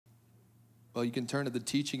Well, you can turn to the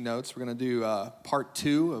teaching notes. We're going to do part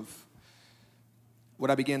 2 of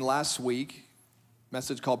what I began last week, a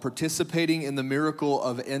message called Participating in the Miracle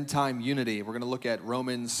of End-Time Unity. We're going to look at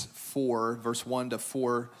Romans 4, verse 1 to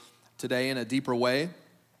 4 today in a deeper way.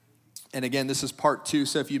 And again, this is part 2,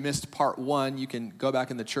 so if you missed part 1, you can go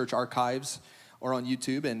back in the church archives or on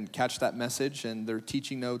YouTube and catch that message, and there are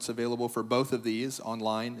teaching notes available for both of these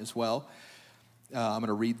online as well. I'm going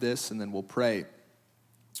to read this, and then we'll pray.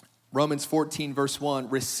 Romans 14, verse 1,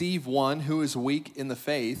 receive one who is weak in the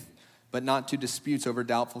faith, but not to disputes over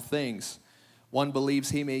doubtful things. One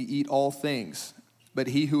believes he may eat all things, but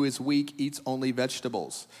he who is weak eats only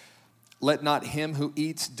vegetables. Let not him who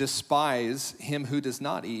eats despise him who does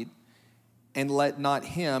not eat, and let not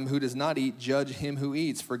him who does not eat judge him who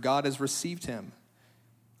eats, for God has received him.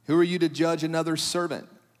 Who are you to judge another's servant?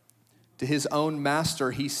 To his own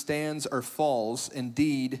master he stands or falls.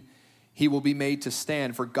 Indeed, he will be made to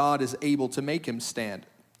stand, for God is able to make him stand.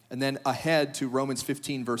 And then ahead to Romans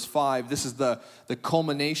 15, verse 5, this is the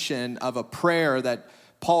culmination of a prayer that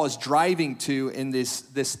Paul is driving to in this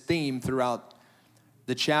theme throughout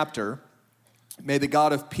the chapter. May the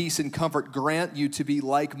God of peace and comfort grant you to be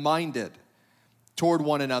like-minded toward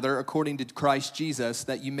one another according to Christ Jesus,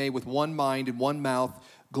 that you may with one mind and one mouth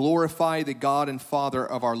glorify the God and Father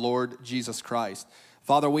of our Lord Jesus Christ.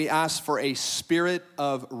 Father, we ask for a spirit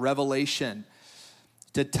of revelation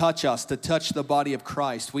to touch us, to touch the body of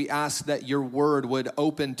Christ. We ask that your word would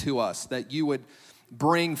open to us, that you would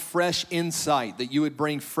bring fresh insight, that you would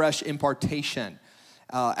bring fresh impartation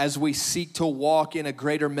as we seek to walk in a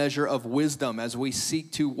greater measure of wisdom, as we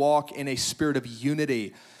seek to walk in a spirit of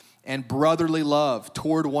unity and brotherly love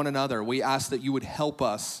toward one another. We ask that you would help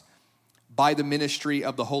us by the ministry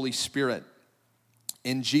of the Holy Spirit.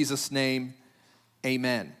 In Jesus' name,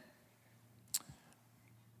 amen.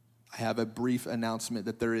 I have a brief announcement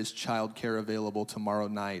that there is childcare available tomorrow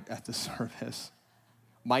night at the service.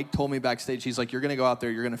 Mike told me backstage, he's like, you're going to go out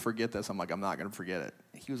there, you're going to forget this. I'm like, I'm not going to forget it.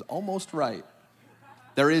 He was almost right.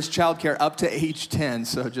 There is childcare up to age 10,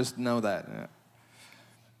 so just know that. Yeah.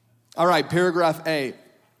 All right, paragraph A.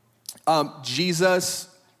 Jesus,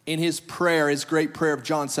 in his prayer, his great prayer of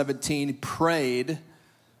John 17, prayed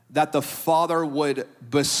that the Father would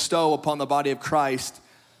bestow upon the body of Christ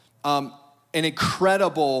an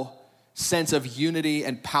incredible sense of unity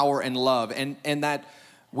and power and love. And that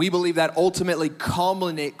we believe that ultimately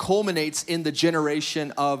culminates in the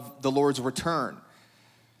generation of the Lord's return.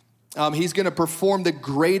 He's going to perform the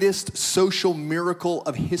greatest social miracle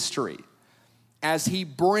of history as he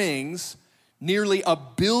brings nearly 1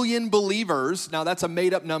 billion believers. Now that's a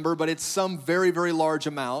made-up number, but it's some very, very large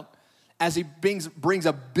amount. As he brings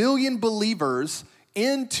 1 billion believers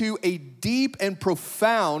into a deep and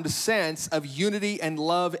profound sense of unity and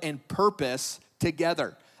love and purpose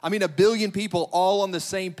together. I mean, 1 billion people all on the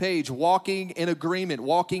same page, walking in agreement,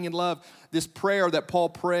 walking in love. This prayer that Paul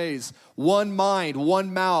prays, one mind,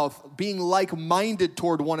 one mouth, being like-minded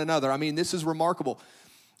toward one another. I mean, this is remarkable.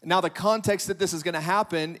 Now, the context that this is going to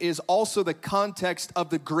happen is also the context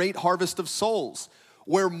of the great harvest of souls,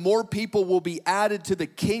 where more people will be added to the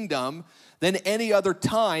kingdom than any other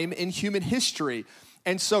time in human history.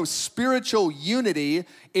 And so spiritual unity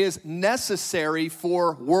is necessary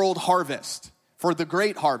for world harvest, for the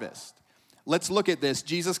great harvest. Let's look at this.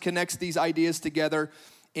 Jesus connects these ideas together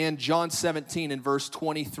in John 17 in verse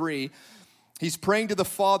 23. He's praying to the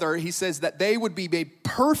Father. He says that they would be made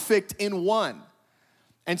perfect in one.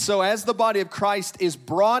 And so as the body of Christ is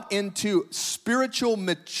brought into spiritual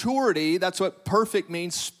maturity, that's what perfect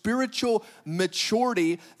means, spiritual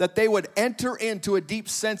maturity, that they would enter into a deep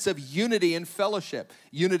sense of unity and fellowship.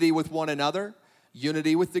 Unity with one another,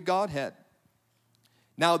 unity with the Godhead.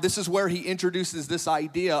 Now, this is where he introduces this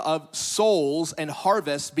idea of souls and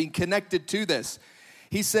harvest being connected to this.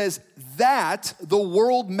 He says, that the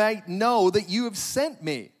world might know that you have sent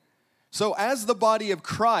me. So as the body of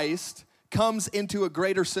Christ comes into a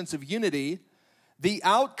greater sense of unity, the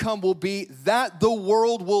outcome will be that the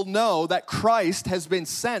world will know that Christ has been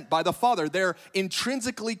sent by the Father. They're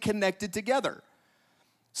intrinsically connected together.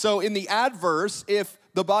 So in the adverse, if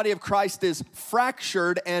the body of Christ is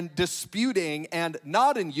fractured and disputing and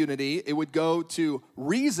not in unity, it would go to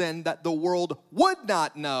reason that the world would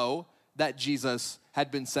not know that Jesus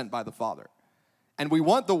had been sent by the Father. And we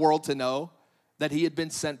want the world to know that he had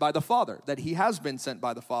been sent by the Father, that he has been sent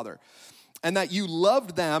by the Father, and that you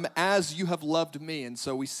loved them as you have loved me. And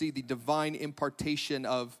so we see the divine impartation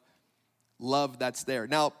of love that's there.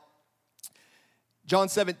 Now, John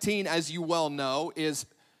 17, as you well know, is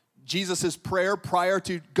Jesus' prayer prior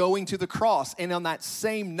to going to the cross. And on that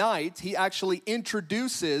same night, he actually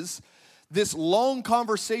introduces this long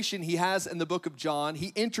conversation he has in the book of John,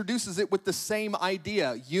 he introduces it with the same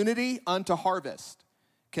idea, unity unto harvest,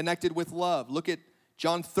 connected with love. Look at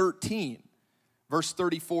John 13, verse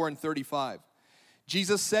 34 and 35.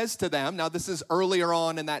 Jesus says to them, now this is earlier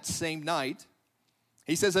on in that same night,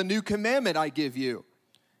 he says, a new commandment I give you,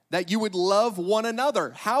 that you would love one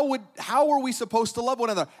another. How are we supposed to love one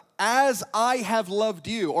another? As I have loved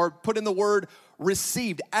you, or put in the word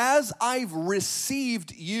received. As I've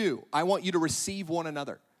received you, I want you to receive one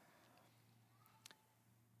another.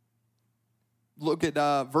 Look at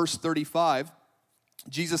verse 35.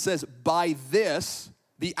 Jesus says, by this,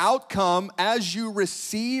 the outcome, as you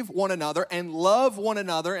receive one another and love one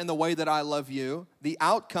another in the way that I love you, the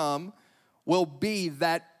outcome will be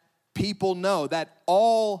that people know, that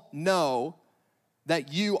all know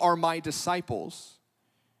that you are my disciples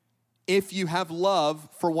if you have love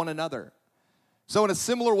for one another. So in a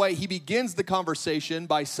similar way, he begins the conversation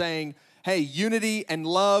by saying, hey, unity and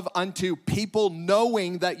love unto people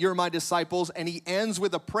knowing that you're my disciples. And he ends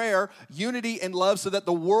with a prayer, unity and love so that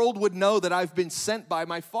the world would know that I've been sent by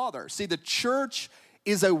my Father. See, the church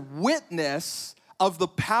is a witness of the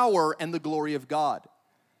power and the glory of God.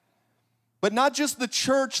 But not just the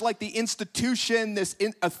church like the institution, this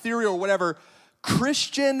ethereal or whatever.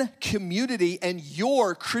 Christian community and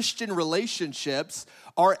your Christian relationships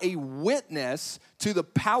are a witness to the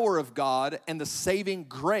power of God and the saving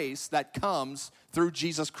grace that comes through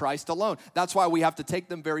Jesus Christ alone. That's why we have to take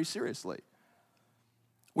them very seriously.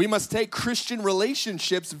 We must take Christian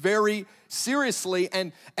relationships very seriously,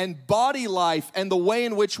 and body life and the way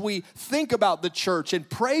in which we think about the church and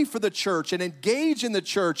pray for the church and engage in the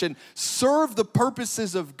church and serve the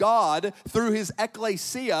purposes of God through his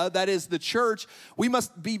ecclesia, that is the church. We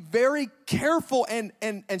must be very careful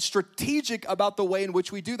and strategic about the way in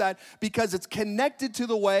which we do that, because it's connected to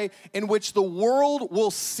the way in which the world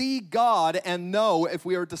will see God and know if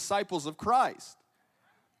we are disciples of Christ.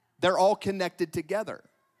 They're all connected together.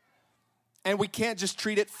 And we can't just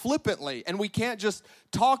treat it flippantly. And we can't just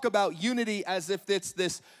talk about unity as if it's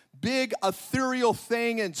this big ethereal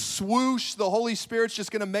thing and swoosh, the Holy Spirit's just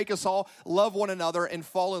going to make us all love one another and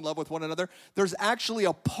fall in love with one another. There's actually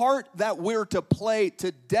a part that we're to play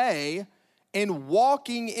today in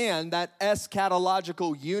walking in that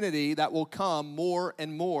eschatological unity that will come more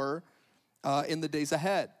and more in the days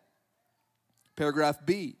ahead. Paragraph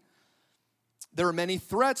B. There are many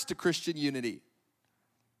threats to Christian unity,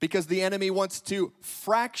 because the enemy wants to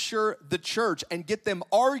fracture the church and get them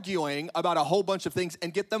arguing about a whole bunch of things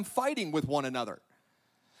and get them fighting with one another.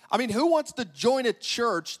 I mean, who wants to join a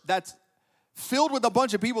church that's filled with a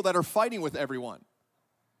bunch of people that are fighting with everyone?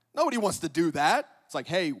 Nobody wants to do that. It's like,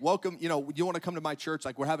 hey, welcome, you want to come to my church?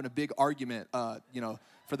 Like, we're having a big argument,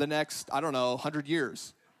 for the next, 100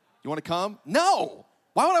 years. You want to come? No.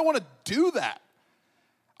 Why would I want to do that?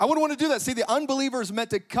 I wouldn't want to do that. See, the unbeliever is meant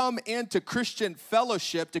to come into Christian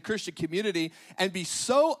fellowship, to Christian community, and be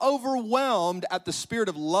so overwhelmed at the spirit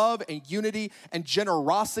of love and unity and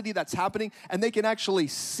generosity that's happening, and they can actually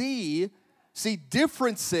see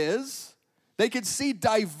differences. They can see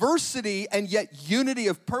diversity and yet unity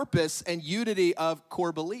of purpose and unity of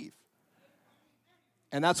core belief.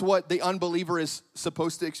 And that's what the unbeliever is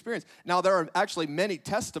supposed to experience. Now, there are actually many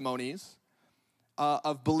testimonies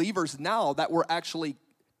of believers now that were actually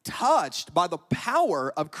touched by the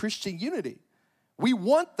power of Christian unity. We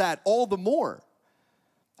want that all the more.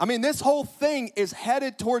 I mean, this whole thing is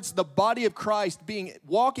headed towards the body of Christ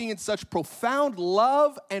walking in such profound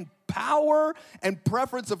love and power and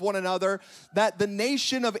preference of one another that the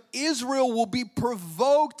nation of Israel will be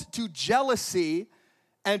provoked to jealousy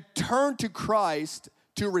and turn to Christ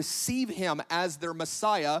to receive him as their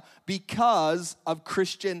Messiah because of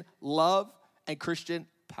Christian love and Christian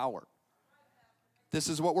power. This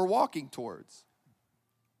is what we're walking towards.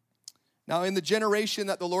 Now, in the generation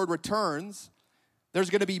that the Lord returns, there's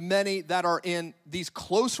going to be many that are in these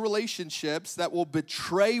close relationships that will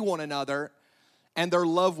betray one another, and their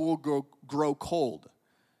love will grow cold.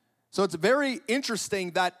 So it's very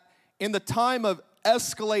interesting that in the time of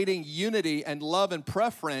escalating unity and love and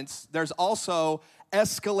preference, there's also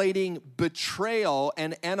escalating betrayal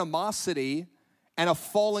and animosity and a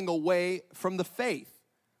falling away from the faith.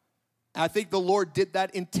 And I think the Lord did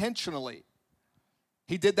that intentionally.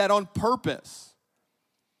 He did that on purpose.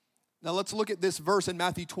 Now let's look at this verse in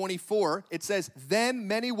Matthew 24. It says, then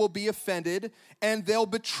many will be offended and they'll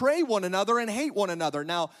betray one another and hate one another.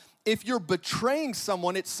 Now, if you're betraying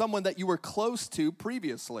someone, it's someone that you were close to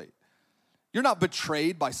previously. You're not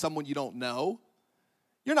betrayed by someone you don't know.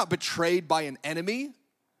 You're not betrayed by an enemy.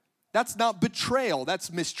 That's not betrayal.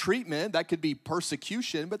 That's mistreatment. That could be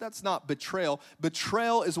persecution, but that's not betrayal.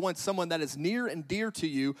 Betrayal is when someone that is near and dear to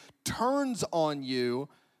you turns on you,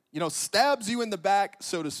 stabs you in the back,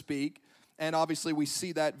 so to speak. And obviously we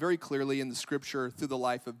see that very clearly in the scripture through the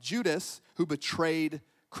life of Judas, who betrayed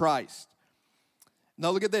Christ.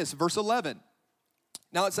 Now look at this, verse 11.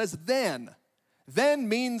 Now it says then. Then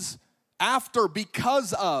means after,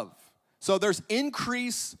 because of. So there's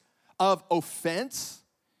increase of offense.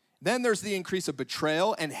 Then there's the increase of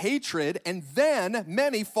betrayal and hatred, and then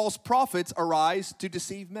many false prophets arise to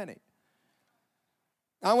deceive many.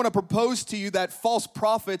 I want to propose to you that false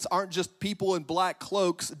prophets aren't just people in black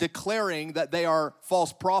cloaks declaring that they are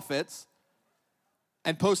false prophets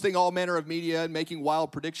and posting all manner of media and making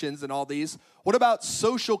wild predictions and all these. What about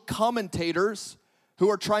social commentators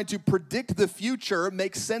who are trying to predict the future,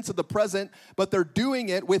 make sense of the present, but they're doing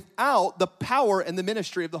it without the power and the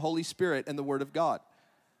ministry of the Holy Spirit and the Word of God?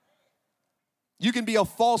 You can be a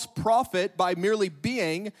false prophet by merely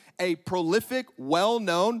being a prolific,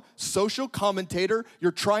 well-known social commentator.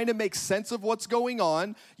 You're trying to make sense of what's going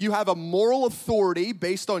on. You have a moral authority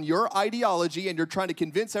based on your ideology, and you're trying to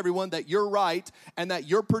convince everyone that you're right and that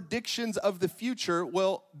your predictions of the future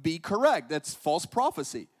will be correct. That's false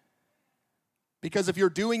prophecy. Because if you're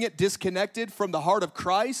doing it disconnected from the heart of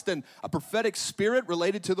Christ and a prophetic spirit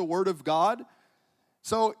related to the Word of God,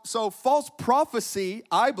 So false prophecy,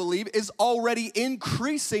 I believe, is already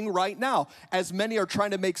increasing right now as many are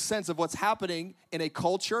trying to make sense of what's happening in a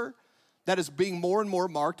culture that is being more and more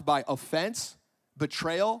marked by offense,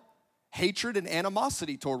 betrayal, hatred, and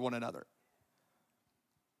animosity toward one another.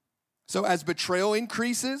 So as betrayal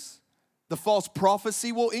increases, the false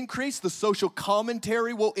prophecy will increase, the social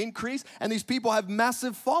commentary will increase, and these people have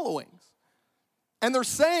massive followings. And they're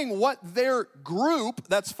saying what their group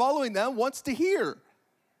that's following them wants to hear.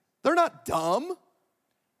 They're not dumb.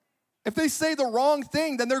 If they say the wrong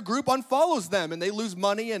thing, then their group unfollows them and they lose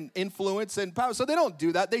money and influence and power. So they don't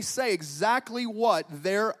do that. They say exactly what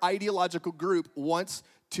their ideological group wants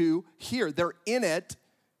to hear. They're in it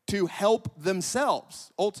to help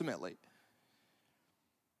themselves, ultimately.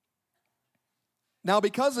 Now,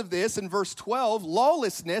 because of this, in verse 12,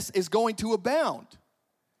 lawlessness is going to abound.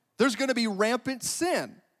 There's going to be rampant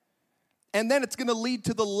sin. And then it's going to lead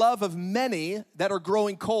to the love of many that are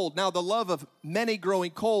growing cold. Now, the love of many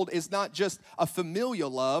growing cold is not just a familial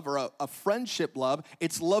love or a friendship love.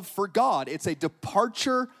 It's love for God. It's a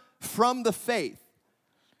departure from the faith.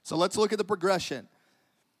 So let's look at the progression.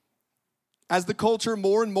 As the culture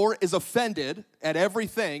more and more is offended at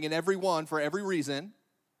everything and everyone for every reason,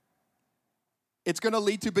 it's going to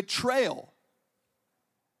lead to betrayal.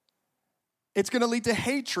 It's going to lead to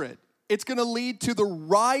hatred. It's going to lead to the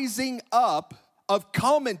rising up of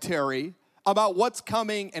commentary about what's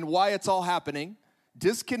coming and why it's all happening,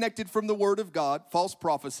 disconnected from the Word of God, false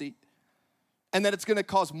prophecy, and then it's going to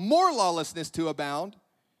cause more lawlessness to abound,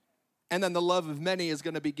 and then the love of many is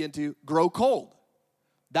going to begin to grow cold.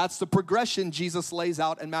 That's the progression Jesus lays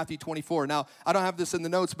out in Matthew 24. Now, I don't have this in the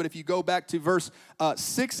notes, but if you go back to verse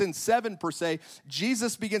 6 and 7 per se,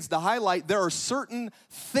 Jesus begins to highlight there are certain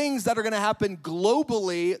things that are going to happen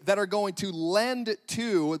globally that are going to lend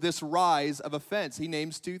to this rise of offense. He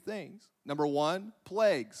names two things. Number one,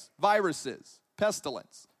 plagues, viruses,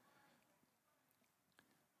 pestilence.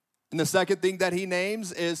 And the second thing that he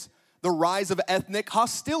names is the rise of ethnic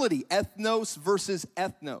hostility, ethnos versus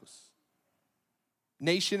ethnos.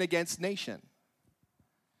 Nation against nation.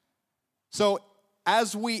 So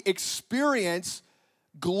as we experience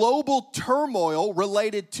global turmoil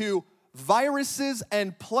related to viruses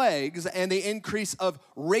and plagues and the increase of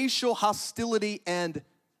racial hostility and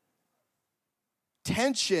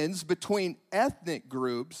tensions between ethnic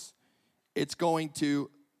groups, it's going to,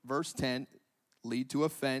 verse 10, lead to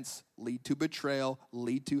offense, lead to betrayal,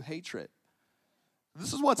 lead to hatred.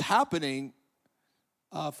 This is what's happening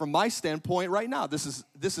from my standpoint right now. This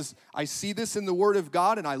is. I see this in the Word of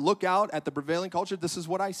God, and I look out at the prevailing culture. This is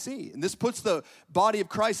what I see. And this puts the body of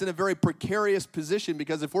Christ in a very precarious position,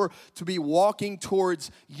 because if we're to be walking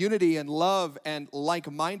towards unity and love and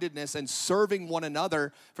like-mindedness and serving one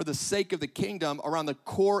another for the sake of the kingdom around the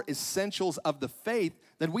core essentials of the faith,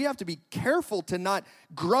 then we have to be careful to not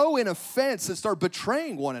grow in offense and start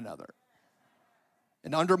betraying one another.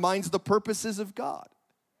 It undermines the purposes of God.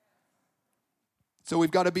 So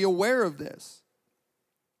we've got to be aware of this.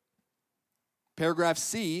 Paragraph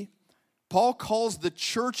C, Paul calls the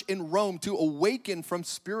church in Rome to awaken from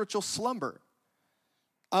spiritual slumber.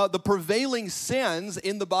 The prevailing sins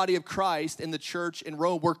in the body of Christ in the church in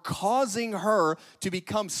Rome were causing her to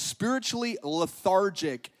become spiritually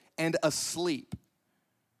lethargic and asleep.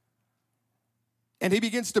 And he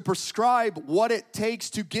begins to prescribe what it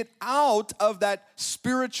takes to get out of that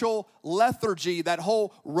spiritual lethargy, that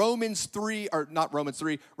whole Revelation 3,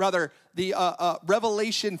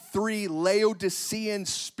 Revelation 3 Laodicean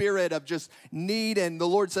spirit of just need. And the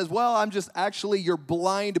Lord says, well, I'm just actually, you're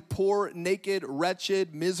blind, poor, naked,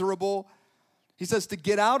 wretched, miserable. He says to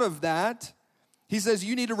get out of that, he says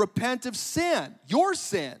you need to repent of sin, your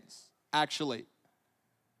sins, actually.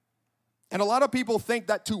 And a lot of people think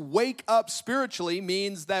that to wake up spiritually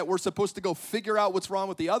means that we're supposed to go figure out what's wrong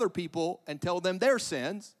with the other people and tell them their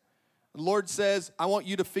sins. The Lord says, I want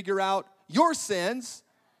you to figure out your sins,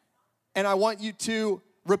 and I want you to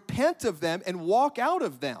repent of them and walk out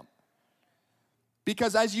of them.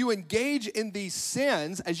 Because as you engage in these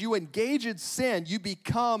sins, as you engage in sin, you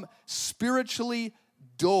become spiritually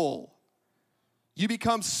dull. You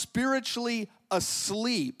become spiritually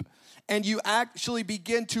asleep. And you actually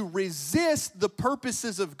begin to resist the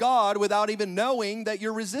purposes of God without even knowing that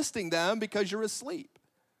you're resisting them because you're asleep.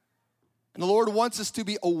 And the Lord wants us to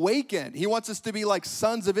be awakened. He wants us to be like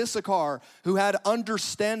sons of Issachar who had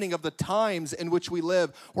understanding of the times in which we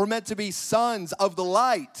live. We're meant to be sons of the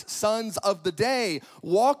light, sons of the day,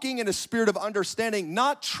 walking in a spirit of understanding,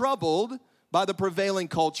 not troubled by the prevailing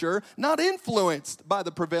culture, not influenced by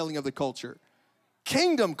the prevailing of the culture.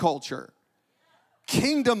 Kingdom culture.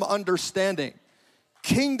 Kingdom understanding,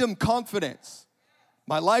 kingdom confidence.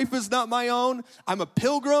 My life is not my own. I'm a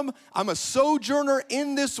pilgrim. I'm a sojourner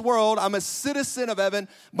in this world. I'm a citizen of heaven.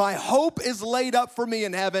 My hope is laid up for me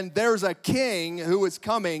in heaven. There's a king who is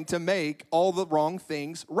coming to make all the wrong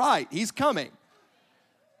things right. He's coming.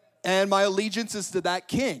 And my allegiance is to that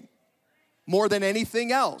king more than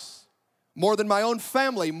anything else. More than my own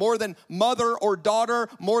family, more than mother or daughter,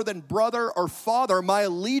 more than brother or father. My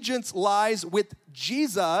allegiance lies with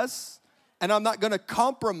Jesus, and I'm not going to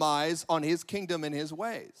compromise on his kingdom and his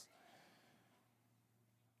ways.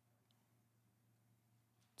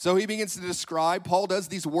 So he begins to describe, Paul does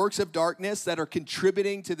these works of darkness that are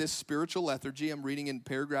contributing to this spiritual lethargy. I'm reading in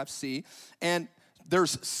paragraph C. And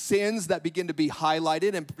there's sins that begin to be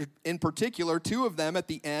highlighted, and in particular, two of them at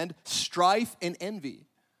the end, strife and envy.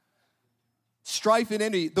 Strife and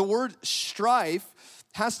envy. The word strife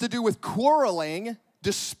has to do with quarreling,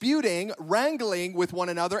 disputing, wrangling with one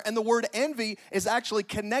another. And the word envy is actually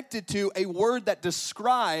connected to a word that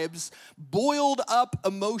describes boiled up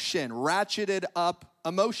emotion, ratcheted up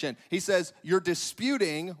emotion. He says, you're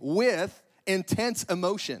disputing with intense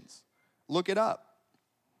emotions. Look it up.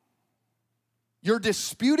 You're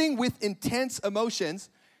disputing with intense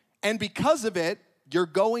emotions, and because of it, you're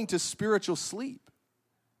going to spiritual sleep.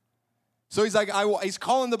 So he's like, he's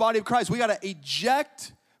calling the body of Christ. We got to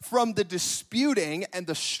eject from the disputing and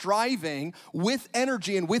the striving with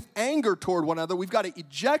energy and with anger toward one another. We've got to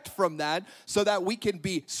eject from that so that we can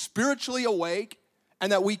be spiritually awake and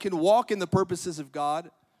that we can walk in the purposes of God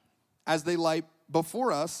as they lie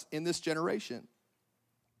before us in this generation.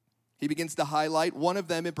 He begins to highlight one of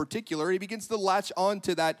them in particular. He begins to latch on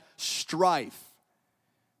to that strife,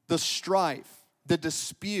 the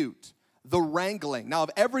dispute, the wrangling. Now,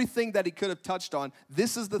 of everything that he could have touched on,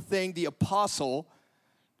 this is the thing the apostle,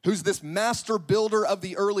 who's this master builder of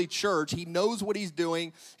the early church, he knows what he's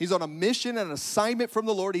doing. He's on a mission and an assignment from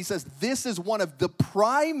the Lord. He says this is one of the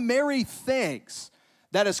primary things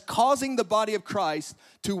that is causing the body of Christ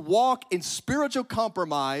to walk in spiritual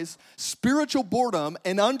compromise, spiritual boredom,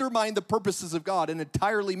 and undermine the purposes of God and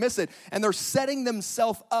entirely miss it. And they're setting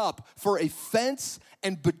themselves up for offense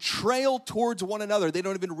and betrayal towards one another. They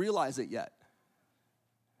don't even realize it yet.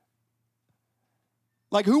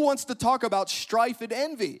 Like, who wants to talk about strife and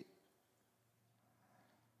envy?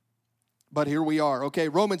 But here we are. Okay,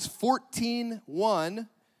 Romans 14:1.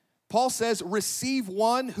 Paul says, receive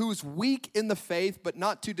one who's weak in the faith, but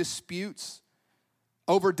not to disputes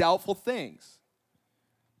over doubtful things.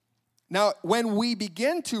 Now, when we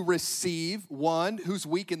begin to receive one who's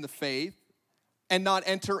weak in the faith and not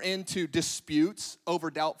enter into disputes over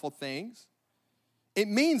doubtful things, it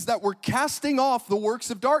means that we're casting off the works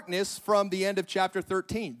of darkness from the end of chapter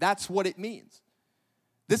 13. That's what it means.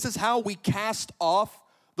 This is how we cast off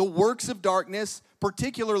the works of darkness,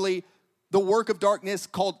 particularly the work of darkness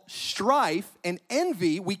called strife and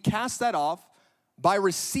envy. We cast that off by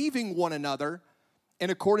receiving one another in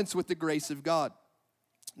accordance with the grace of God.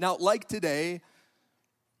 Now, like today,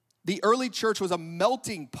 the early church was a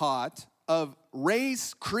melting pot of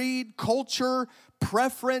race, creed, culture,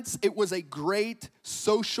 preference. It was a great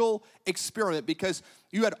social experiment because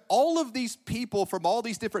You had all of these people from all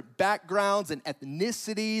these different backgrounds and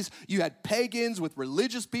ethnicities. You had pagans with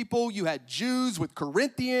religious people. You had Jews with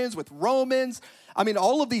Corinthians, with Romans. I mean,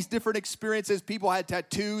 all of these different experiences. People had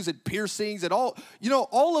tattoos and piercings and all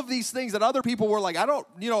of these things that other people were like, I don't,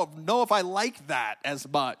 know if I like that as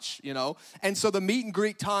much, And so the meet and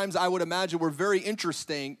greet times, I would imagine, were very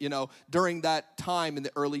interesting, during that time in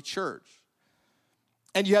the early church.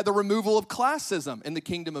 And you had the removal of classism in the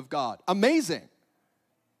kingdom of God. Amazing.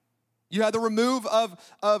 You had the remove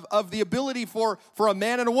of the ability for a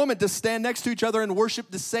man and a woman to stand next to each other and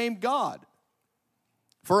worship the same God.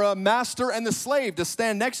 For a master and the slave to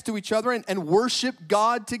stand next to each other and worship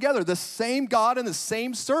God together. The same God in the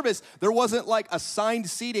same service. There wasn't like assigned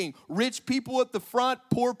seating. Rich people at the front,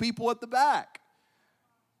 poor people at the back.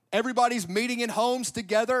 Everybody's meeting in homes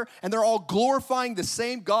together, and they're all glorifying the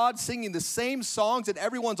same God, singing the same songs, and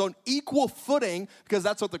everyone's on equal footing, because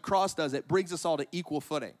that's what the cross does. It brings us all to equal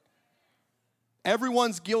footing.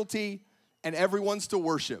 Everyone's guilty, and everyone's to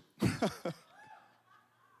worship.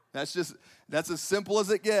 That's as simple as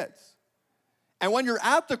it gets. And when you're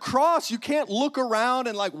at the cross, you can't look around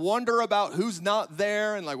and like wonder about who's not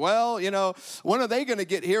there and like, well, when are they going to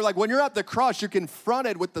get here? Like when you're at the cross, you're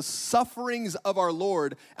confronted with the sufferings of our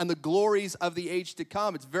Lord and the glories of the age to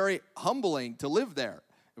come. It's very humbling to live there.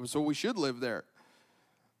 So we should live there.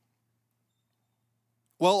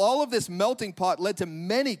 Well, all of this melting pot led to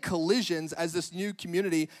many collisions as this new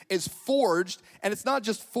community is forged. And it's not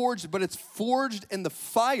just forged, but it's forged in the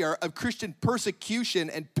fire of Christian persecution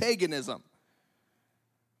and paganism.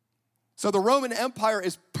 So the Roman Empire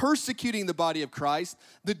is persecuting the body of Christ.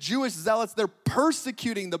 The Jewish zealots, they're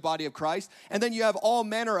persecuting the body of Christ. And then you have all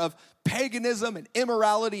manner of paganism and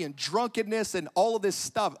immorality and drunkenness and all of this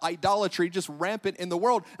stuff, idolatry just rampant in the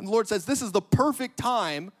world. And the Lord says, this is the perfect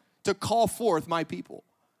time to call forth my people.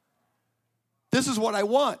 This is what I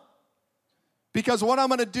want. Because what I'm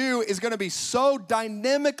going to do is going to be so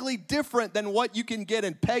dynamically different than what you can get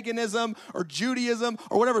in paganism or Judaism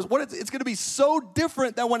or whatever. It's going to be so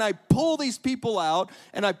different that when I pull these people out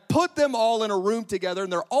and I put them all in a room together and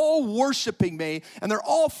they're all worshiping me and they're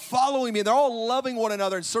all following me and they're all loving one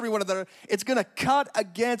another and serving one another, it's going to cut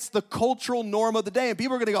against the cultural norm of the day. And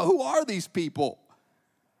people are going to go, who are these people?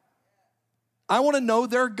 I want to know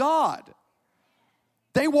their God.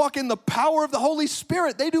 They walk in the power of the Holy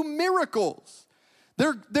Spirit. They do miracles.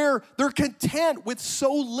 They're content with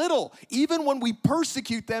so little. Even when we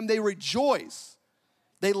persecute them, they rejoice.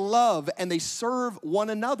 They love and they serve one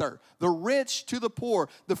another. The rich to the poor,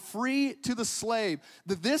 the free to the slave,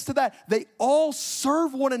 the this to that. They all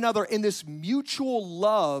serve one another in this mutual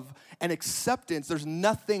love and acceptance. There's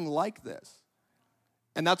nothing like this.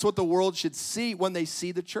 And that's what the world should see when they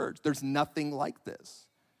see the church. There's nothing like this.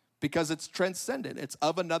 Because it's transcendent. It's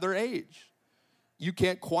of another age. You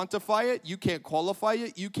can't quantify it. You can't qualify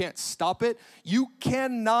it. You can't stop it. You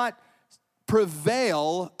cannot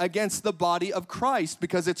prevail against the body of Christ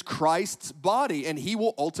because it's Christ's body and he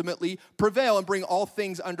will ultimately prevail and bring all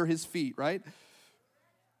things under his feet, right?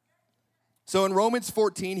 So in Romans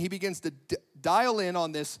 14, he begins to dial in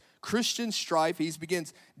on this Christian strife. He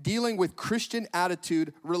begins dealing with Christian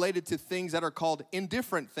attitude related to things that are called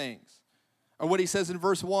indifferent things. Or what he says in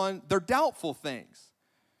verse 1, they're doubtful things.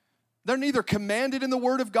 They're neither commanded in the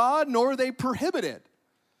word of God, nor are they prohibited.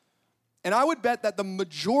 And I would bet that the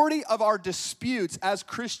majority of our disputes as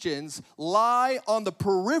Christians lie on the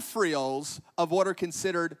peripherals of what are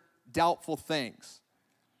considered doubtful things.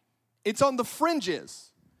 It's on the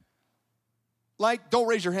fringes. Like, don't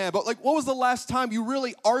raise your hand, but like, what was the last time you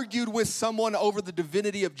really argued with someone over the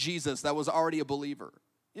divinity of Jesus that was already a believer?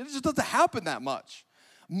 It just doesn't happen that much.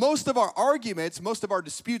 Most of our arguments, most of our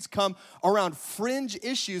disputes come around fringe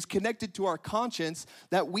issues connected to our conscience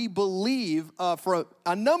that we believe for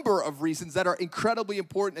a number of reasons that are incredibly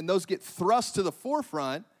important, and those get thrust to the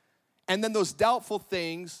forefront, and then those doubtful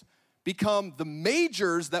things become the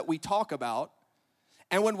majors that we talk about,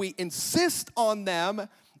 and when we insist on them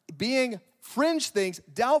being fringe things,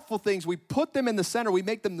 doubtful things, we put them in the center, we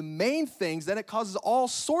make them the main things, then it causes all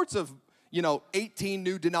sorts of, 18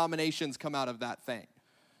 new denominations come out of that thing.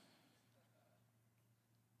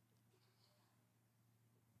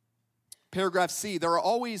 Paragraph C, there are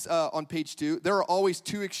always, on page 2, there are always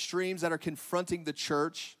two extremes that are confronting the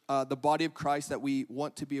church, the body of Christ, that we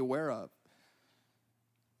want to be aware of.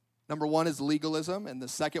 Number one is legalism, and the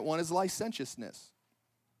second one is licentiousness.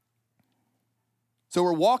 So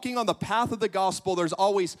we're walking on the path of the gospel. There's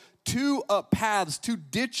always two paths, two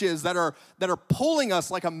ditches that are pulling us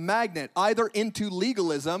like a magnet, either into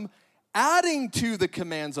legalism, adding to the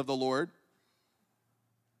commands of the Lord,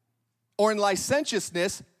 or in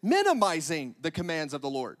licentiousness, minimizing the commands of the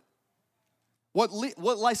Lord. What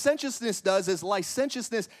licentiousness does is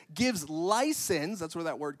licentiousness gives license, that's where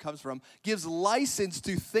that word comes from, gives license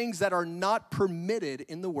to things that are not permitted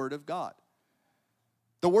in the Word of God.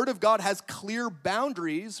 The Word of God has clear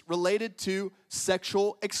boundaries related to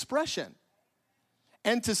sexual expression.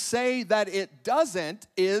 And to say that it doesn't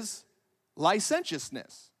is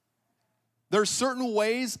licentiousness. There are certain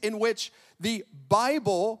ways in which the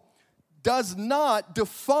Bible does not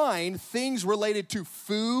define things related to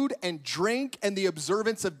food and drink and the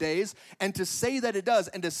observance of days, and to say that it does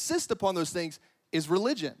and insist upon those things is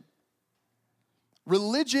religion.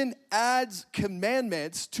 Religion adds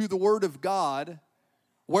commandments to the Word of God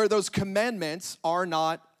where those commandments are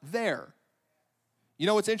not there. You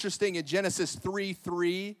know what's interesting in Genesis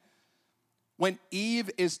 3:3, when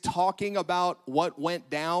Eve is talking about what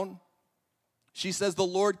went down, she says, the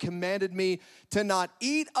Lord commanded me to not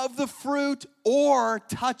eat of the fruit or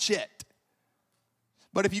touch it.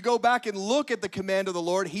 But if you go back and look at the command of the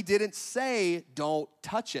Lord, he didn't say, don't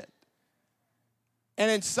touch it. And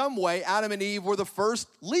in some way, Adam and Eve were the first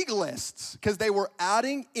legalists because they were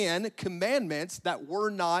adding in commandments that were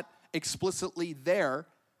not explicitly there,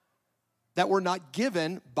 that were not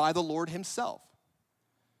given by the Lord himself.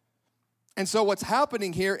 And so what's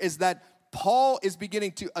happening here is that Paul is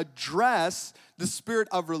beginning to address the spirit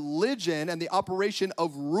of religion and the operation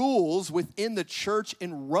of rules within the church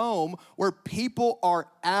in Rome, where people are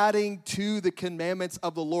adding to the commandments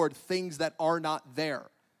of the Lord things that are not there.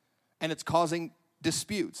 And it's causing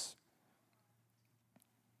disputes.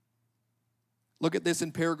 Look at this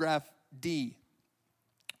in paragraph D.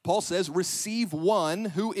 Paul says, receive one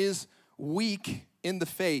who is weak in the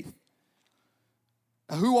faith.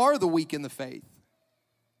 Who are the weak in the faith?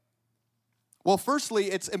 Well,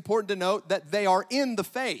 firstly, it's important to note that they are in the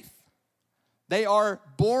faith. They are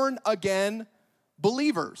born again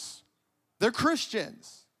believers. They're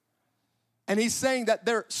Christians. And he's saying that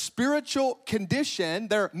their spiritual condition,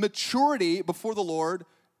 their maturity before the Lord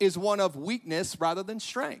is one of weakness rather than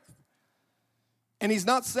strength. And he's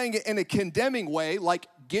not saying it in a condemning way, like,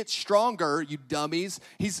 get stronger, you dummies.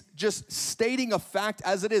 He's just stating a fact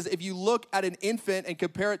as it is. If you look at an infant and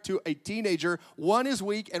compare it to a teenager, one is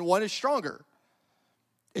weak and one is stronger.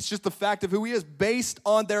 It's just the fact of who he is based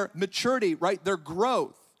on their maturity, right? Their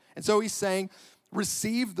growth. And so he's saying,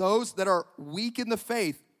 receive those that are weak in the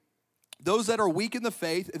faith. Those that are weak in the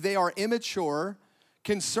faith, they are immature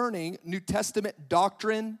concerning New Testament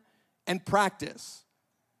doctrine and practice.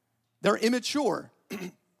 They're immature.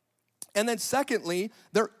 And then secondly,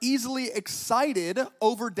 they're easily excited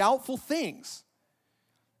over doubtful things.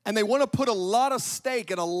 And they want to put a lot of stake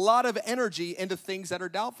and a lot of energy into things that are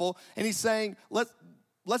doubtful. And he's saying,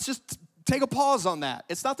 let's just take a pause on that.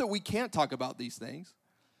 It's not that we can't talk about these things.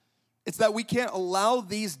 It's that we can't allow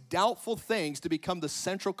these doubtful things to become the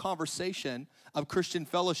central conversation of Christian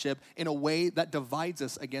fellowship in a way that divides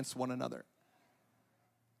us against one another.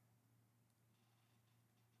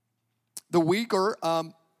 The weak are,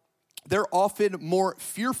 they're often more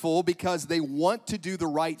fearful because they want to do the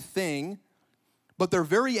right thing, but they're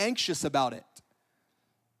very anxious about it.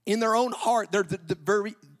 In their own heart, they're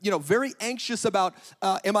very anxious about,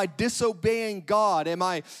 am I disobeying God? Am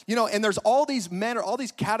I, and there's all these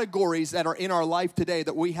categories that are in our life today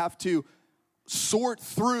that we have to sort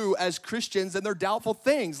through as Christians, and they're doubtful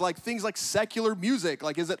things like secular music.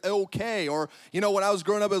 Like, is it okay? Or, when I was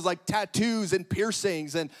growing up, it was like tattoos and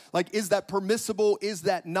piercings, and like, is that permissible? Is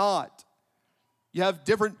that not? You have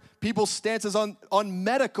different people's stances on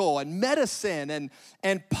medical and medicine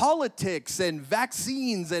and politics and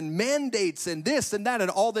vaccines and mandates and this and that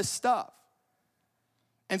and all this stuff.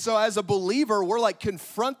 And so as a believer, we're like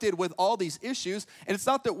confronted with all these issues. And it's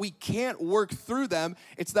not that we can't work through them.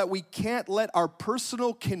 It's that we can't let our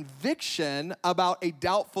personal conviction about a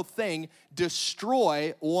doubtful thing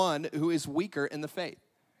destroy one who is weaker in the faith.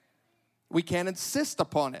 We can't insist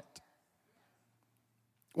upon it.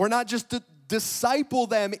 We're not just to disciple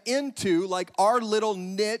them into like our little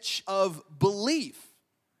niche of belief.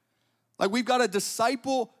 Like, we've got to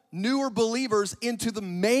disciple newer believers into the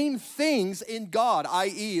main things in God,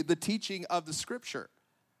 i.e. the teaching of the Scripture.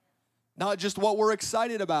 Not just what we're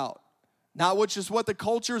excited about. Not just what the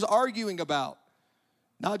culture is arguing about.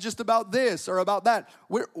 Not just about this or about that.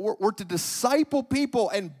 We're to disciple people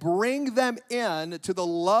and bring them in to the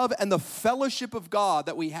love and the fellowship of God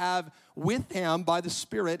that we have with Him by the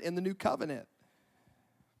Spirit in the new covenant.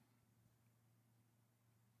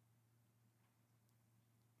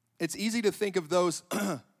 It's easy to think of those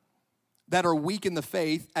that are weak in the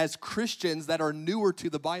faith as Christians that are newer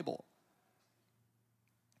to the Bible.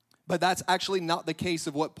 But that's actually not the case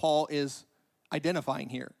of what Paul is identifying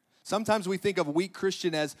here. Sometimes we think of weak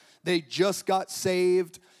Christian as they just got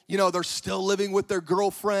saved. You know, they're still living with their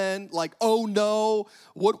girlfriend. Like, oh no,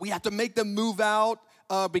 we have to make them move out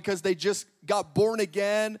because they just got born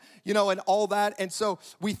again, you know, and all that. And so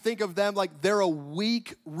we think of them like they're a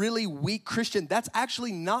weak, really weak Christian. That's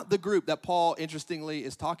actually not the group that Paul, interestingly,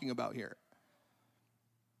 is talking about here.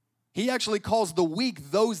 He actually calls the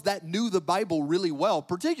weak those that knew the Bible really well,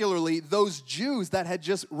 particularly those Jews that had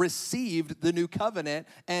just received the new covenant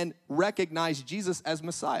and recognized Jesus as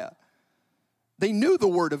Messiah. They knew the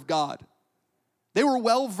Word of God. They were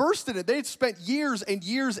well versed in it. They had spent years and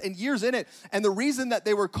years and years in it. And the reason that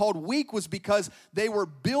they were called weak was because they were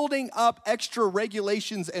building up extra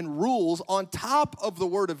regulations and rules on top of the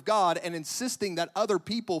Word of God and insisting that other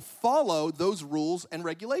people follow those rules and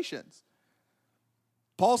regulations.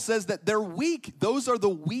 Paul says that they're weak. Those are the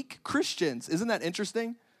weak Christians. Isn't that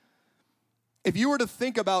interesting? If you were to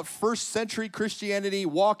think about first century Christianity,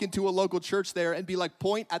 walk into a local church there and be like,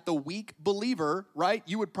 point at the weak believer, right?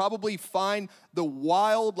 You would probably find the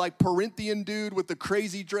wild, like Corinthian dude with the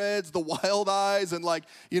crazy dreads, the wild eyes, and like,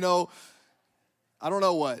 you know, I don't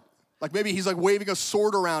know what. Like maybe he's like waving a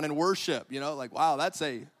sword around in worship, you know, like, wow,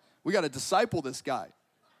 we got to disciple this guy.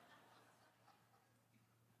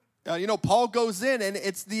 You know, Paul goes in and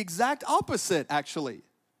it's the exact opposite, actually.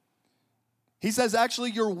 He says,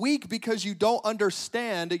 actually, you're weak because you don't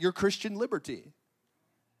understand your Christian liberty.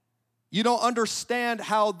 You don't understand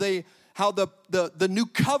how the new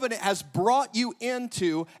covenant has brought you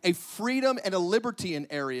into a freedom and a liberty in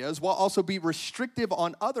areas while also be restrictive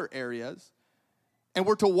on other areas. And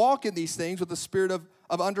we're to walk in these things with a spirit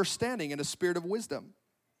of understanding and a spirit of wisdom.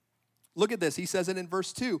 Look at this. He says it in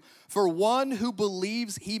verse 2. For one who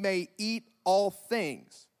believes he may eat all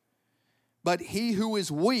things, but he who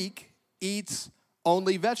is weak eats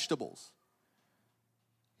only vegetables.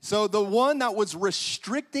 So the one that was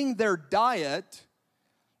restricting their diet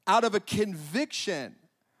out of a conviction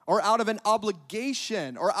or out of an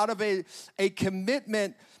obligation or out of a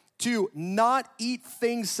commitment to not eat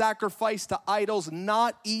things sacrificed to idols,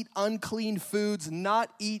 not eat unclean foods,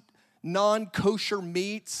 not eat non-kosher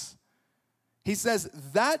meats. He says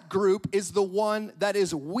that group is the one that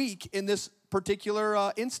is weak in this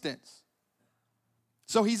particular instance.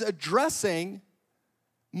 So he's addressing,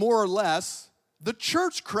 more or less, the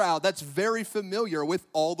church crowd that's very familiar with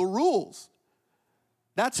all the rules.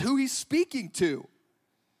 That's who he's speaking to.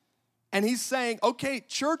 And he's saying, okay,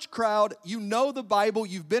 church crowd, you know the Bible,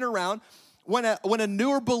 you've been around. When a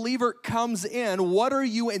newer believer comes in, what are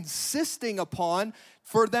you insisting upon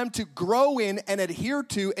for them to grow in and adhere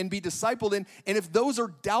to and be discipled in? And if those are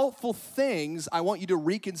doubtful things, I want you to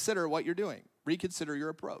reconsider what you're doing. Reconsider your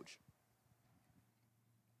approach.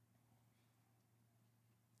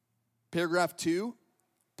 Paragraph 2,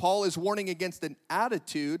 Paul is warning against an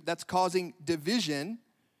attitude that's causing division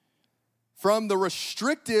from the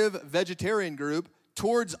restrictive vegetarian group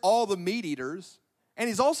towards all the meat eaters. And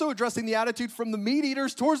he's also addressing the attitude from the meat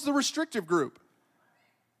eaters towards the restrictive group.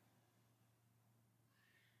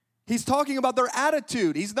 He's talking about their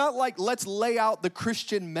attitude. He's not like, let's lay out the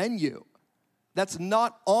Christian menu. That's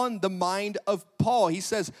not on the mind of Paul. He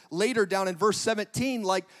says later down in verse 17,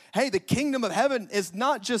 like, hey, the kingdom of heaven is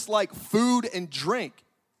not just like food and drink.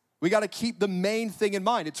 We got to keep the main thing in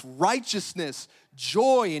mind. It's righteousness,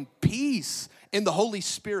 joy, and peace in the Holy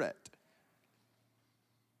Spirit.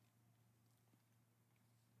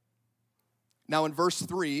 Now in verse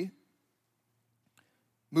 3,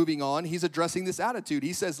 moving on, he's addressing this attitude.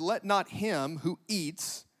 He says, let not him who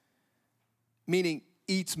eats, meaning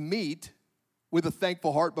eats meat with a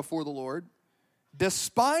thankful heart before the Lord,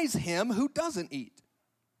 despise him who doesn't eat.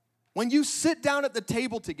 When you sit down at the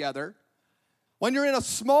table together, when you're in a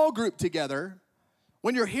small group together,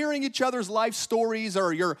 when you're hearing each other's life stories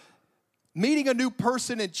or you're meeting a new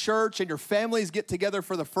person in church and your families get together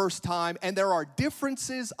for the first time and there are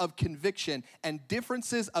differences of conviction and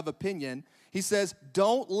differences of opinion, he says,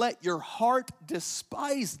 don't let your heart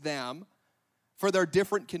despise them for their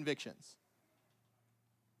different convictions.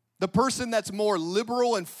 The person that's more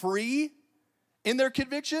liberal and free in their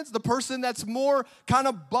convictions, the person that's more kind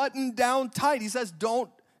of buttoned down tight, he says,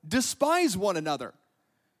 don't despise one another.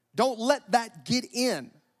 Don't let that get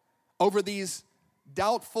in over these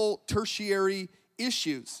doubtful tertiary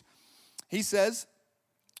issues. He says,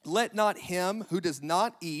 let not him who does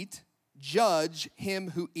not eat judge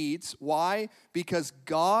him who eats. Why? Because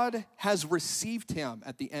God has received him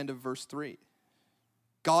at the end of verse 3.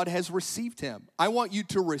 God has received him. I want you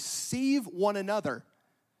to receive one another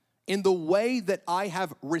in the way that I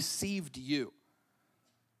have received you.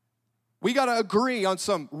 We got to agree on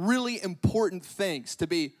some really important things to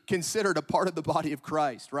be considered a part of the body of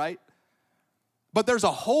Christ, right? But there's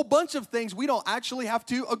a whole bunch of things we don't actually have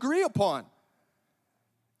to agree upon.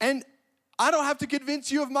 And I don't have to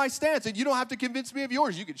convince you of my stance, and you don't have to convince me of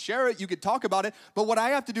yours. You could share it, you could talk about it, but what I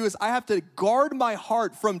have to do is I have to guard my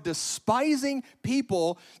heart from despising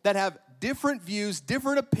people that have different views,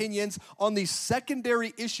 different opinions on these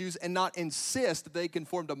secondary issues, and not insist that they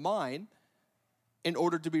conform to mine in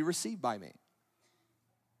order to be received by me.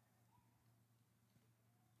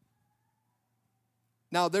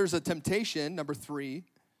 Now, there's a temptation, number 3,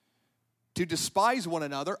 to despise one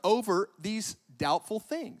another over these doubtful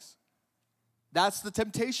things. That's the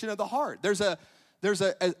temptation of the heart. There's a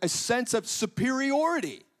sense of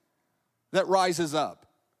superiority that rises up.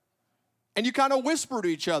 And you kind of whisper to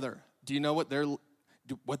each other, do you know what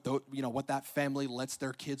that family lets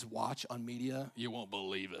their kids watch on media? You won't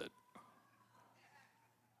believe it.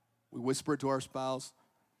 We whisper it to our spouse.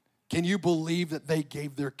 Can you believe that they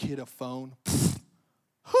gave their kid a phone?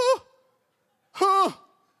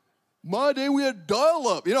 My day we had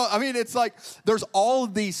dial-up. It's like there's all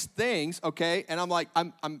of these things, okay? And I'm like,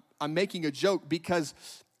 I'm making a joke because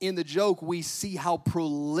in the joke we see how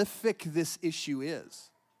prolific this issue is.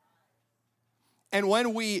 And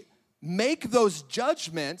when we make those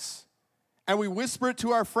judgments and we whisper it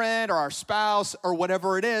to our friend or our spouse or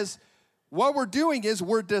whatever it is, what we're doing is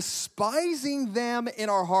we're despising them in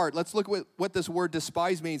our heart. Let's look at what this word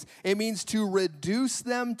despise means. It means to reduce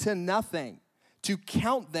them to nothing, to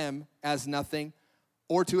count them as nothing,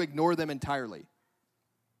 or to ignore them entirely.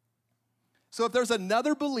 So if there's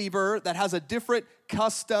another believer that has a different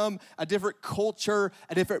custom, a different culture,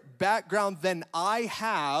 a different background than I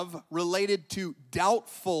have related to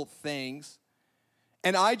doubtful things,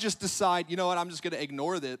 and I just decide, you know what, I'm just going to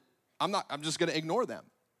ignore that. I'm just going to ignore them.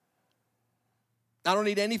 I don't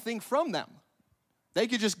need anything from them. They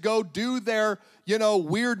could just go do their,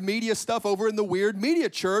 weird media stuff over in the weird media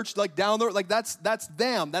church, like down there, like that's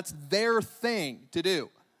them. That's their thing to do.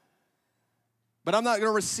 But I'm not going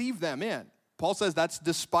to receive them in. Paul says that's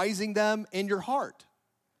despising them in your heart.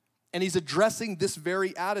 And he's addressing this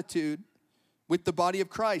very attitude with the body of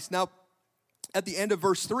Christ. Now, at the end of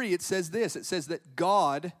verse 3, it says this. It says that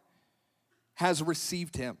God has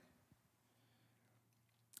received him.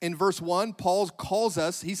 In verse 1, Paul calls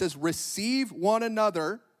us, he says, receive one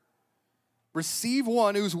another, receive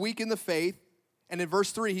one who's weak in the faith. And in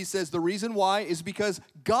verse 3, he says the reason why is because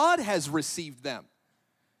God has received them.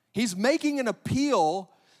 He's making an appeal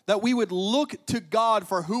that we would look to God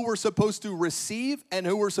for who we're supposed to receive and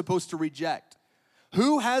who we're supposed to reject.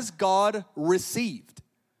 Who has God received?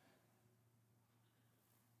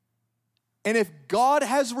 And if God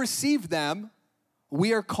has received them,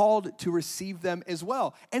 we are called to receive them as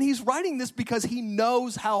well. And he's writing this because he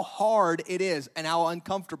knows how hard it is and how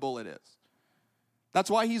uncomfortable it is. That's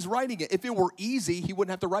why he's writing it. If it were easy, he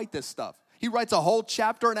wouldn't have to write this stuff. He writes a whole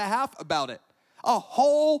chapter and a half about it. A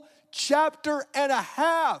whole chapter and a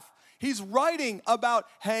half. He's writing about,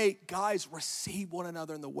 hey, guys, receive one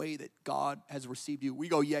another in the way that God has received you. We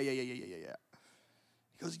go, yeah. He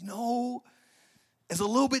goes, no, it's a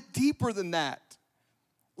little bit deeper than that.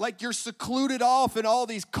 Like you're secluded off in all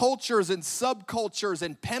these cultures and subcultures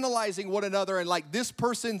and penalizing one another, and like this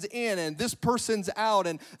person's in and this person's out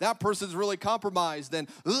and that person's really compromised and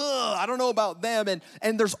I don't know about them,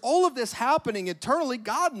 and there's all of this happening internally.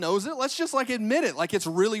 God knows it. Let's just like admit it, like it's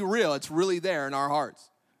really real. It's really there in our hearts.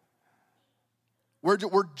 We're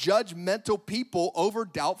judgmental people over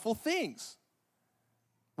doubtful things.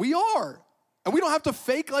 We are, and we don't have to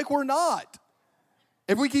fake like we're not.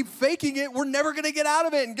 If we keep faking it, we're never going to get out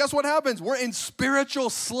of it. And guess what happens? We're in spiritual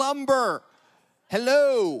slumber.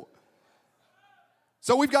 Hello.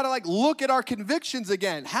 So we've got to like look at our convictions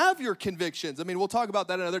again. Have your convictions. I mean, we'll talk about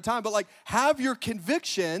that another time. But like have your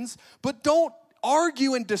convictions, but don't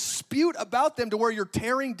argue and dispute about them to where you're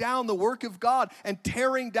tearing down the work of God and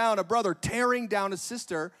tearing down a brother, tearing down a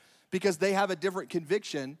sister because they have a different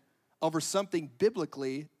conviction over something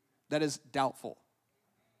biblically that is doubtful.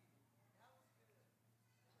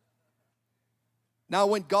 Now,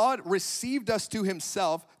 when God received us to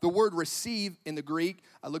himself, the word receive in the Greek,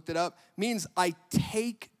 I looked it up, means I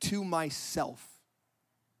take to myself.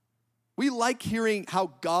 We like hearing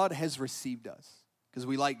how God has received us because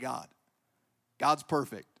we like God. God's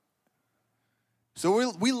perfect. So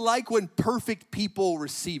we like when perfect people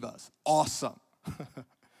receive us. Awesome.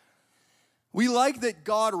 We like that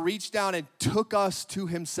God reached down and took us to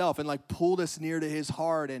himself and like pulled us near to his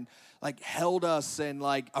heart and like held us and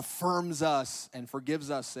like affirms us and forgives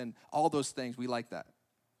us and all those things. We like that.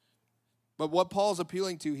 But what Paul's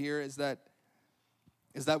appealing to here is that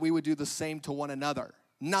is that we would do the same to one another.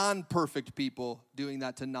 Non-perfect people doing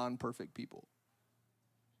that to non-perfect people.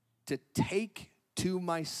 To take to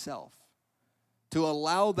myself, to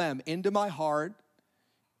allow them into my heart,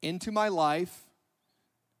 into my life,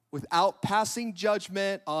 without passing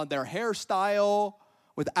judgment on their hairstyle,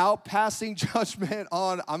 without passing judgment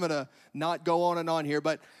on, I'm going to not go on and on here,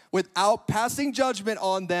 but without passing judgment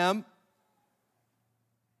on them,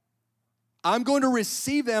 I'm going to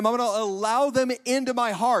receive them. I'm going to allow them into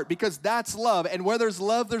my heart because that's love. And where there's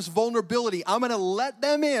love, there's vulnerability. I'm going to let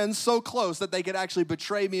them in so close that they could actually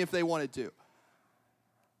betray me if they wanted to.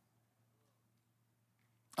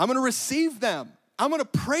 I'm going to receive them. I'm going to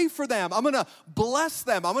pray for them. I'm going to bless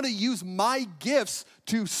them. I'm going to use my gifts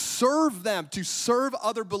to serve them, to serve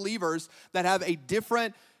other believers that have a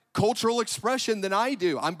different cultural expression than I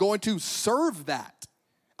do. I'm going to serve that.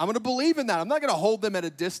 I'm going to believe in that. I'm not going to hold them at a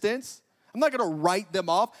distance. I'm not going to write them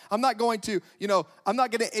off. I'm not going to, I'm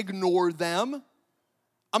not going to ignore them.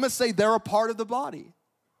 I'm going to say they're a part of the body,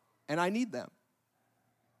 and I need them.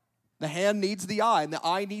 The hand needs the eye, and the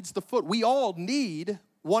eye needs the foot. We all need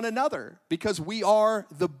one another because we are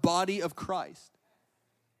the body of Christ.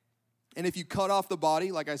 And if you cut off the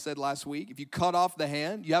body, like I said last week, if you cut off the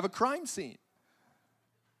hand, you have a crime scene.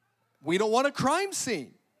 We don't want a crime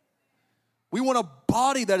scene. We want a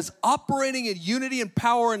body that is operating in unity and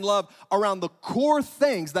power and love around the core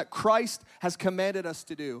things that Christ has commanded us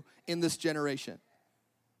to do in this generation.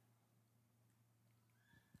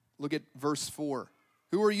 Look at verse 4.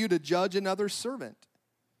 Who are you to judge another's servant?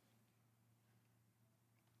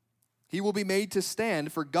 He will be made to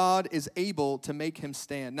stand, for God is able to make him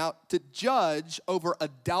stand. Now, to judge over a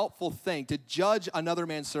doubtful thing, to judge another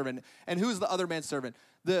man's servant. And who's the other man's servant?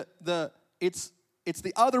 It's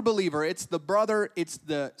the other believer, it's the brother, it's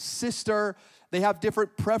the sister. They have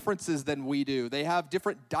different preferences than we do. They have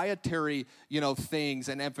different dietary, things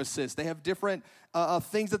and emphasis. They have different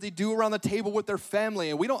things that they do around the table with their family,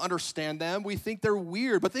 and we don't understand them. We think they're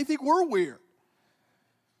weird, but they think we're weird.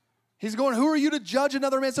 He's going, who are you to judge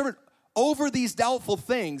another man's servant? Over these doubtful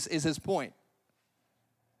things is his point.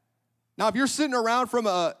 Now, if you're sitting around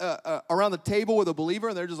around the table with a believer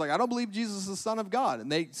and they're just like, I don't believe Jesus is the Son of God,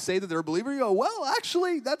 and they say that they're a believer, you go, well,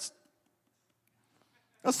 actually, let's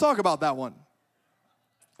talk about that one.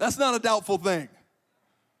 That's not a doubtful thing.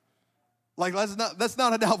 That's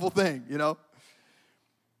not a doubtful thing,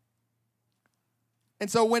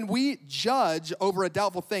 And so when we judge over a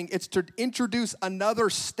doubtful thing, it's to introduce another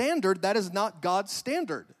standard that is not God's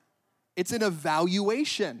standard. It's an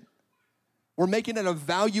evaluation. We're making an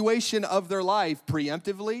evaluation of their life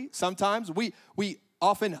preemptively. Sometimes we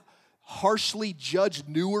often harshly judge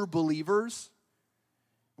newer believers.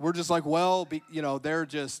 We're just like, well,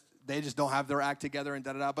 they just don't have their act together and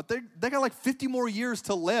da-da-da. But they got like 50 more years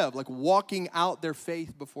to live, like walking out their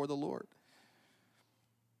faith before the Lord.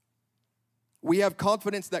 We have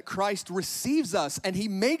confidence that Christ receives us and he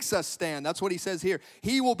makes us stand. That's what he says here.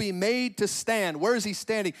 He will be made to stand. Where is he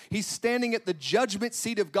standing? He's standing at the judgment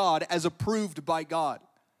seat of God as approved by God.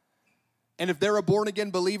 And if they're a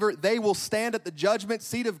born-again believer, they will stand at the judgment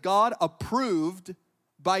seat of God approved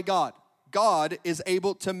by God. God is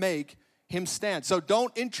able to make him stand. So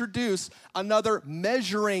don't introduce another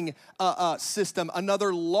measuring system,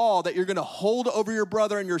 another law that you're going to hold over your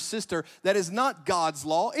brother and your sister that is not God's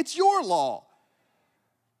law. It's your law.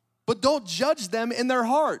 But don't judge them in their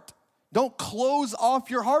heart. Don't close off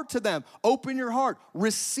your heart to them. Open your heart.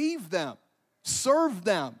 Receive them. Serve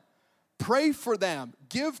them. Pray for them.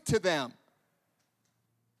 Give to them.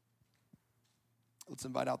 Let's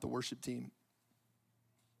invite out the worship team.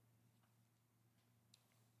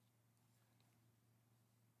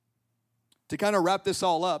 To kind of wrap this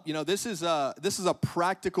all up, this is a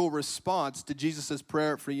practical response to Jesus'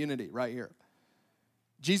 prayer for unity right here.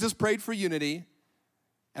 Jesus prayed for unity,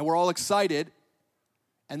 and we're all excited.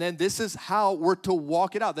 And then this is how we're to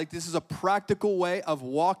walk it out. Like, this is a practical way of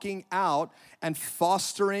walking out and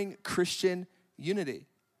fostering Christian unity.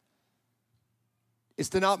 It's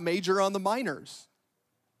to not major on the minors.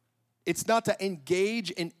 It's not to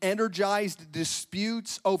engage in energized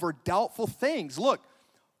disputes over doubtful things. Look,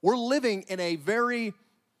 we're living in a very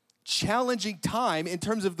challenging time in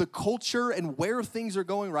terms of the culture and where things are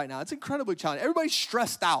going right now. It's incredibly challenging. Everybody's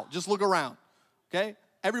stressed out. Just look around, okay?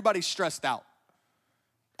 Everybody's stressed out.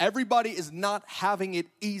 Everybody is not having it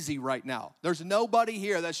easy right now. There's nobody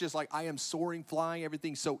here that's just like, I am soaring, flying,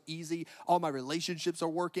 everything's so easy. All my relationships are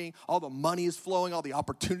working. All the money is flowing. All the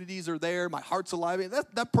opportunities are there. My heart's alive.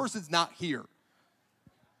 That person's not here.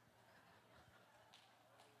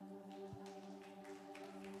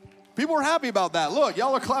 People are happy about that. Look,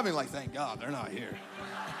 y'all are clapping like, thank God they're not here.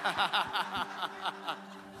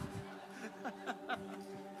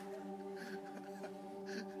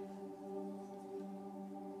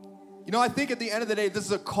 You know, I think at the end of the day, this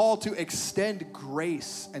is a call to extend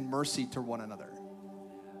grace and mercy to one another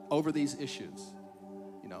over these issues,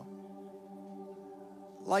 you know?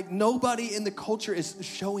 Like nobody in the culture is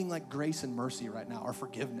showing like grace and mercy right now or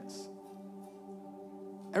forgiveness.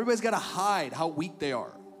 Everybody's got to hide how weak they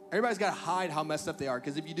are. Everybody's got to hide how messed up they are,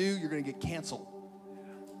 because if you do, you're going to get canceled.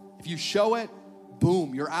 If you show it,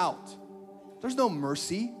 boom, you're out. There's no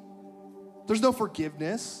mercy. There's no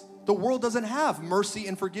forgiveness. The world doesn't have mercy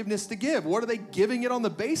and forgiveness to give. What are they giving it on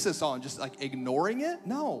the basis on? Just like ignoring it?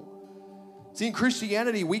 No. See, in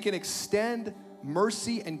Christianity, we can extend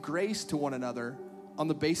mercy and grace to one another on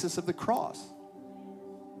the basis of the cross.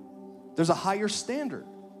 There's a higher standard.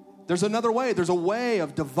 There's another way. There's a way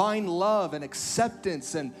of divine love and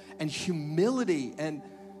acceptance and humility and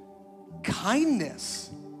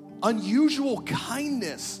kindness, unusual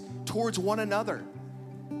kindness towards one another.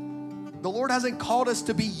 The Lord hasn't called us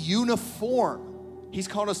to be uniform. He's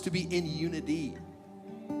called us to be in unity.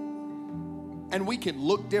 And we can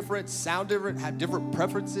look different, sound different, have different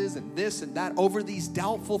preferences and this and that over these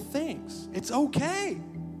doubtful things. It's okay.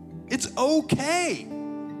 It's okay.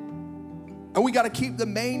 And we got to keep the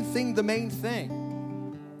main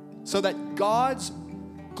thing, so that God's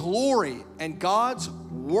glory and God's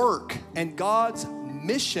work and God's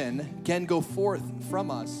mission can go forth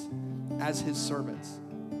from us as his servants.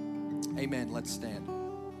 Amen. Let's stand.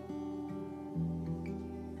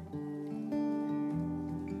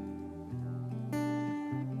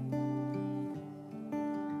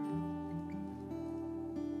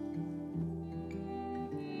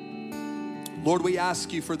 Lord, we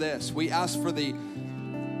ask you for this. We ask for the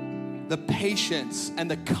patience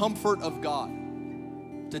and the comfort of God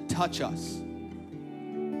to touch us,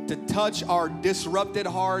 to touch our disrupted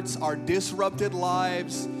hearts, our disrupted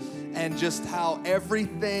lives, and just how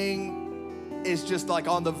everything is just like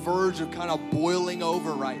on the verge of kind of boiling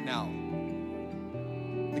over right now.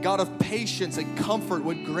 The God of patience and comfort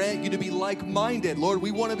would grant you to be like-minded. Lord,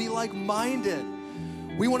 we want to be like-minded.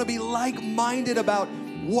 We want to be like-minded about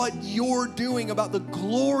what you're doing, about the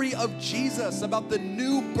glory of Jesus, about the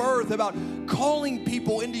new birth, about calling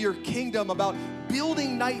people into your kingdom, about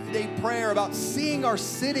building night and day prayer, about seeing our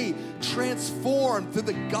city transformed through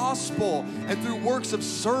the gospel and through works of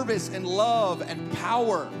service and love and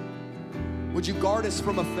power. Would you guard us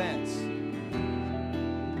from offense?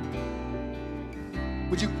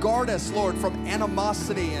 Would you guard us, Lord, from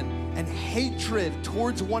animosity and hatred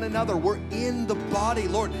towards one another? We're in the body,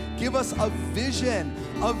 Lord. Give us a vision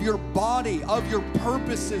of your body, of your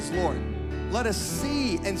purposes, Lord. Let us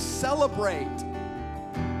see and celebrate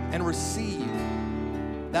and receive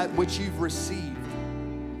that which you've received.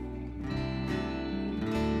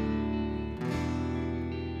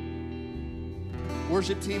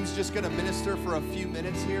 Worship team's just going to minister for a few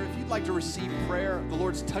minutes here. If you'd like to receive prayer, the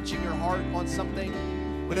Lord's touching your heart on something,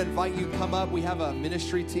 I'm going to invite you to come up. We have a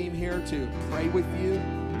ministry team here to pray with you,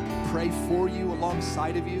 pray for you,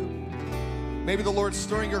 alongside of you. Maybe the Lord's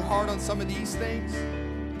stirring your heart on some of these things.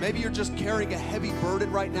 Maybe you're just carrying a heavy burden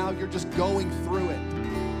right now. You're just going through it.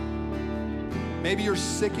 Maybe you're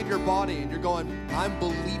sick in your body and you're going, I'm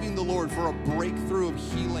believing the Lord for a breakthrough of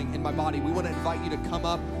healing in my body. We want to invite you to come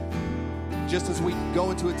up just as we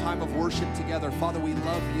go into a time of worship together. Father, we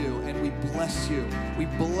love you and we bless you. We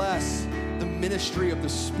bless the ministry of the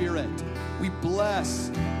Spirit. We bless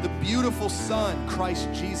the beautiful Son, Christ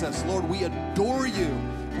Jesus. Lord, we adore you.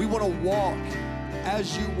 We want to walk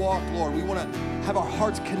as you walk, Lord. We want to have our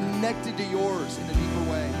hearts connected to yours in a deeper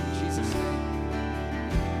way. In Jesus' name.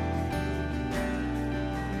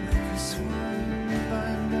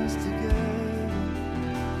 Bind us together.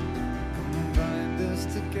 Come bind us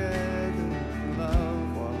together.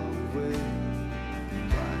 Love while we wait.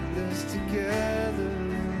 Bind us together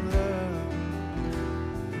in love.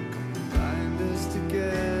 Come bind us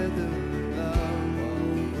together in love while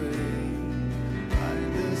we wait.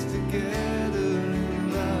 Bind us together in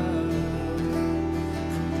love.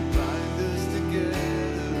 Come bind us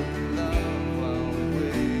together in love while we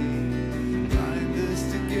wait. Bind us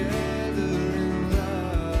together in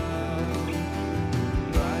love.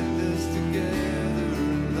 Bind us together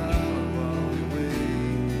in love.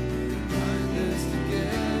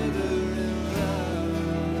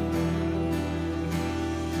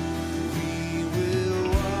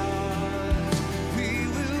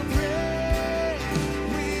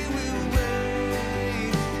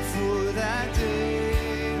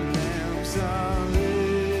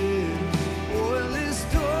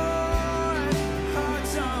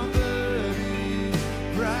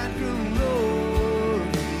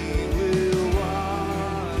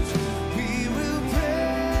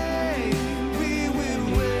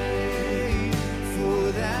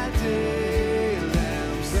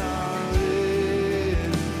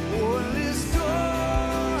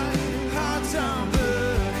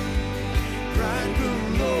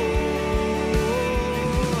 bridegroom, Lord.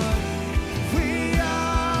 We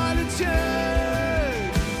are the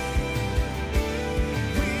church.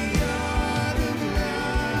 We are the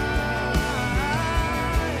bride.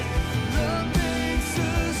 Love makes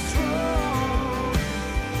us strong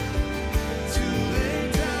to lay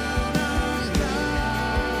down our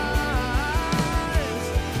lives.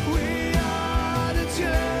 We are the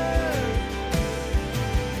church.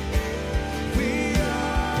 We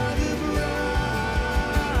are the bride.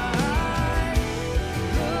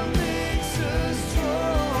 Love makes us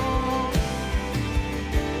strong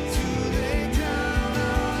to lay down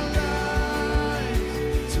our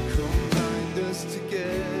lives. So come bind us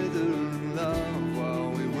together in love while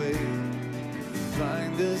we wait.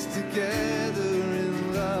 Bind us together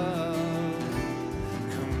in love.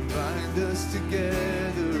 Come bind us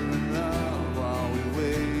together in love while we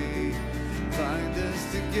wait. Bind us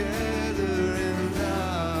together in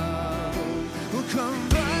love. We'll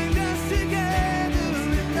come.